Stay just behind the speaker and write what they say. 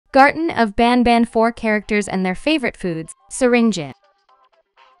Garten of Banban 4 characters and their favorite foods. SYRINGEON.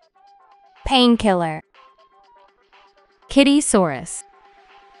 Painkiller. Kittysaurus.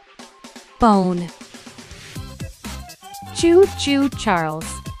 Bone. Choo Choo Charles.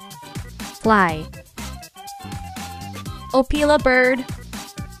 Fly. Opila bird.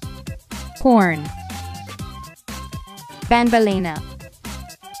 Horn. Banbalena.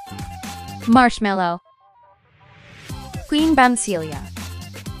 Marshmallow. Queen Bamcelia.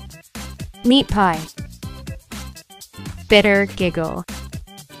 Meat pie. Bitter giggle.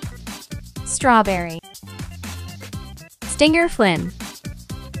 Strawberry. Stinger Flynn.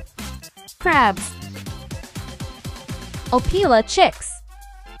 Crabs. Opila chicks.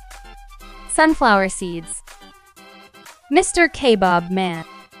 Sunflower seeds. Mr. Kebab man.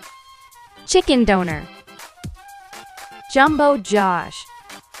 Chicken donor. Jumbo Josh.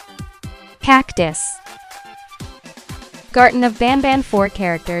 Cactus. Garten of Banban 4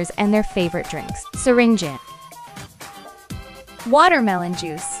 characters and their favorite drinks. SYRINGEON. Watermelon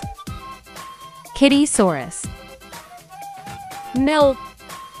juice. Kittysaurus. Milk.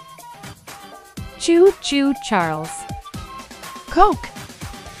 Choo Choo Charles. Coke.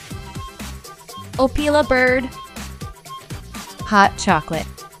 Opila bird. Hot chocolate.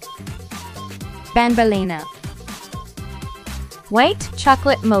 Banbalena. White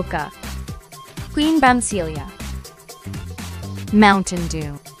chocolate mocha. Queen Bamcelia. Mountain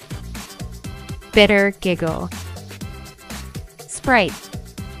Dew. Bitter giggle. Sprite.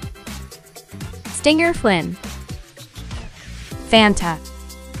 Stinger Flynn. Fanta.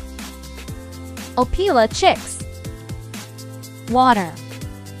 Opila chicks. Water.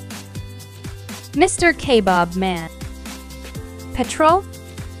 Mr. Kebab man. Petrol.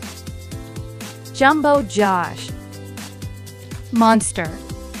 Jumbo Josh. Monster.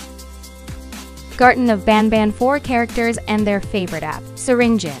 Garten of Banban 4 characters and their favorite app.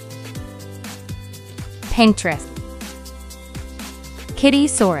 SYRINGEON. Pinterest.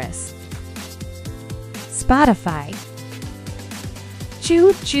 Kittysaurus. Spotify.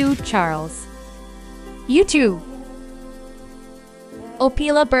 Choo Choo Charles. YouTube.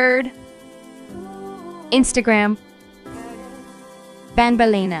 Opila bird. Instagram.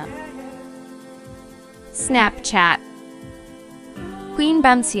 Banbalena. Snapchat. Queen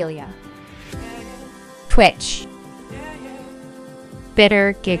Bamcelia. Twitch.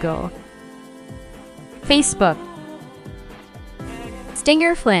 Bitter giggle. Facebook.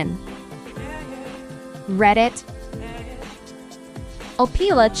 Stinger Flynn. Reddit.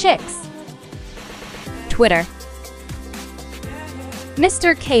 Opila chicks. Twitter.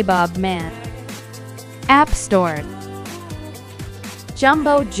 Mr. Kebab man. App Store.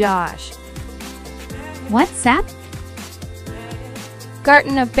 Jumbo Josh. WhatsApp.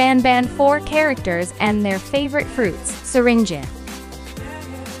 Garten of Banban 4 characters and their favorite fruits. SYRINGEON.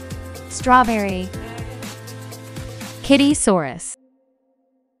 Strawberry. Kittysaurus.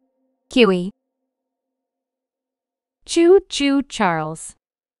 Kiwi. Choo Choo Charles.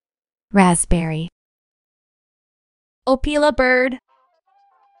 Raspberry. Opila bird.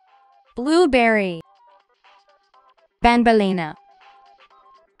 Blueberry. Banbalena.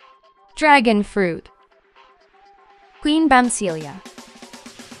 Dragon fruit. Queen Bamcelia.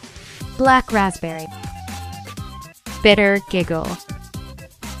 Black raspberry. Bitter giggle.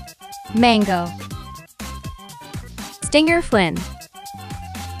 Mango. Stinger Flynn.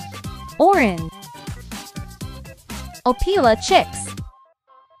 Orange. Opila chicks.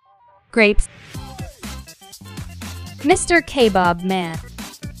 Grapes. Mr. Kebab man.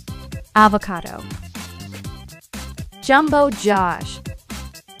 Avocado. Jumbo Josh.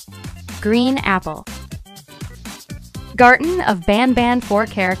 Green apple. Garten of Banban 4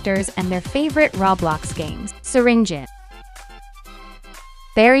 characters and their favorite Roblox games. SYRINGEON.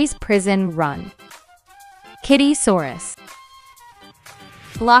 Barry's Prison Run. Kittysaurus.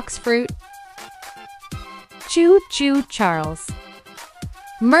 Blocks fruit. Choo Choo Charles.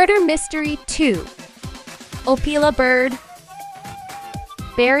 Murder Mystery 2. Opila bird.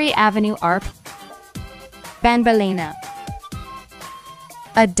 Berry Avenue ARP. Banbalena.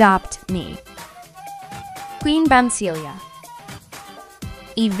 Adopt Me. Queen Bamcelia.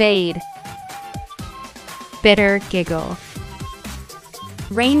 Evade. Bitter giggle.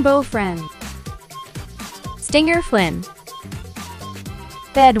 Rainbow friend. Stinger Flynn.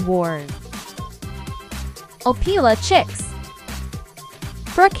 Bed Wars. Opila chicks.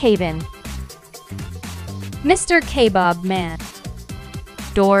 Brookhaven. Mr. Kebab man.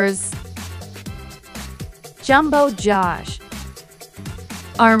 Doors. Jumbo Josh.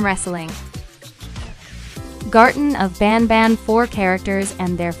 Arm wrestling. Garten of Banban 4 characters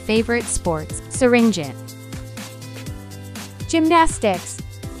and their favorite sports. SYRINGEON. Gymnastics.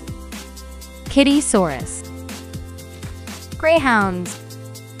 kittysaurus, greyhounds,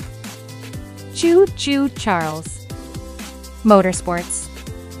 Choo Choo Charles, motorsports,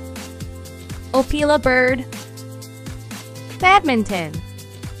 Opila bird, badminton,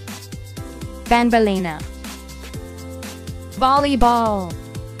 banbalena, volleyball,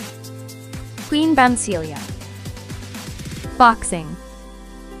 Queen Bamcelia, boxing,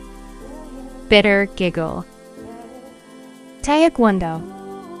 bitter giggle, taekwondo,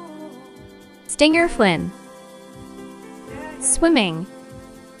 stinger flynn, swimming,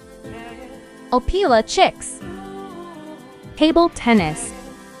 Opila chicks, table tennis,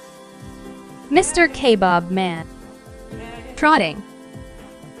 Mr. Kebab man, trotting,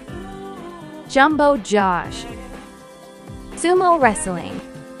 Jumbo Josh, sumo wrestling,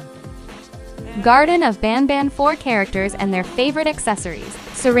 Garten of Banban 4 characters and their favorite accessories,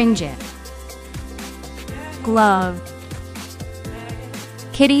 SYRINGEON, glove,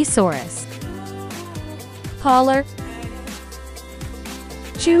 kittysaurus, collar,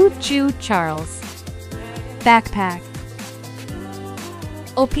 Choo Choo Charles, backpack,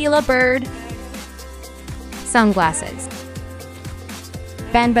 Opila bird, sunglasses,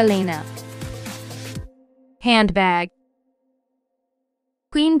 banbalena, handbag,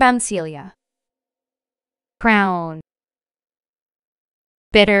 Queen Bamcelia, crown,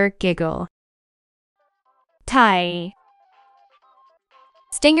 bitter giggle, tie,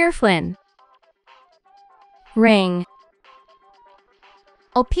 stinger flynn, ring,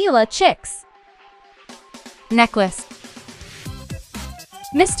 Opila chicks, necklace,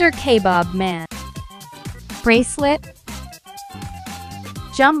 Mr. Kebab man, bracelet,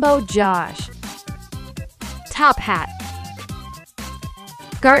 Jumbo Josh, top hat,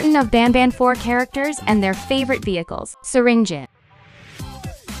 Garten of Banban 4 characters and their favorite vehicles, SYRINGEON,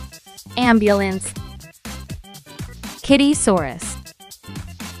 ambulance, kittysaurus,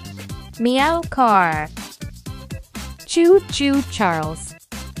 meow car, Choo Choo Charles,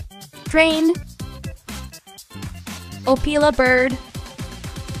 train, Opila bird,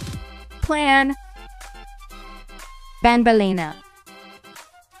 plan, banbalena,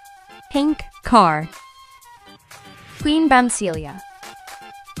 pink car, Queen Bamcelia,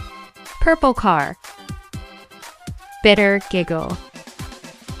 purple car, bitter giggle,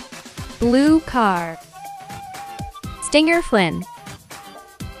 blue car, stinger flynn,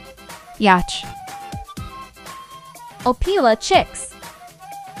 yacht, Opila chicks,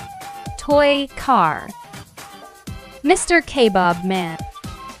 toy car, Mr. Kebab man,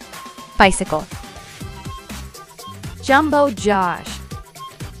 bicycle, Jumbo Josh,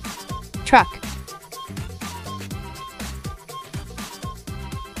 truck,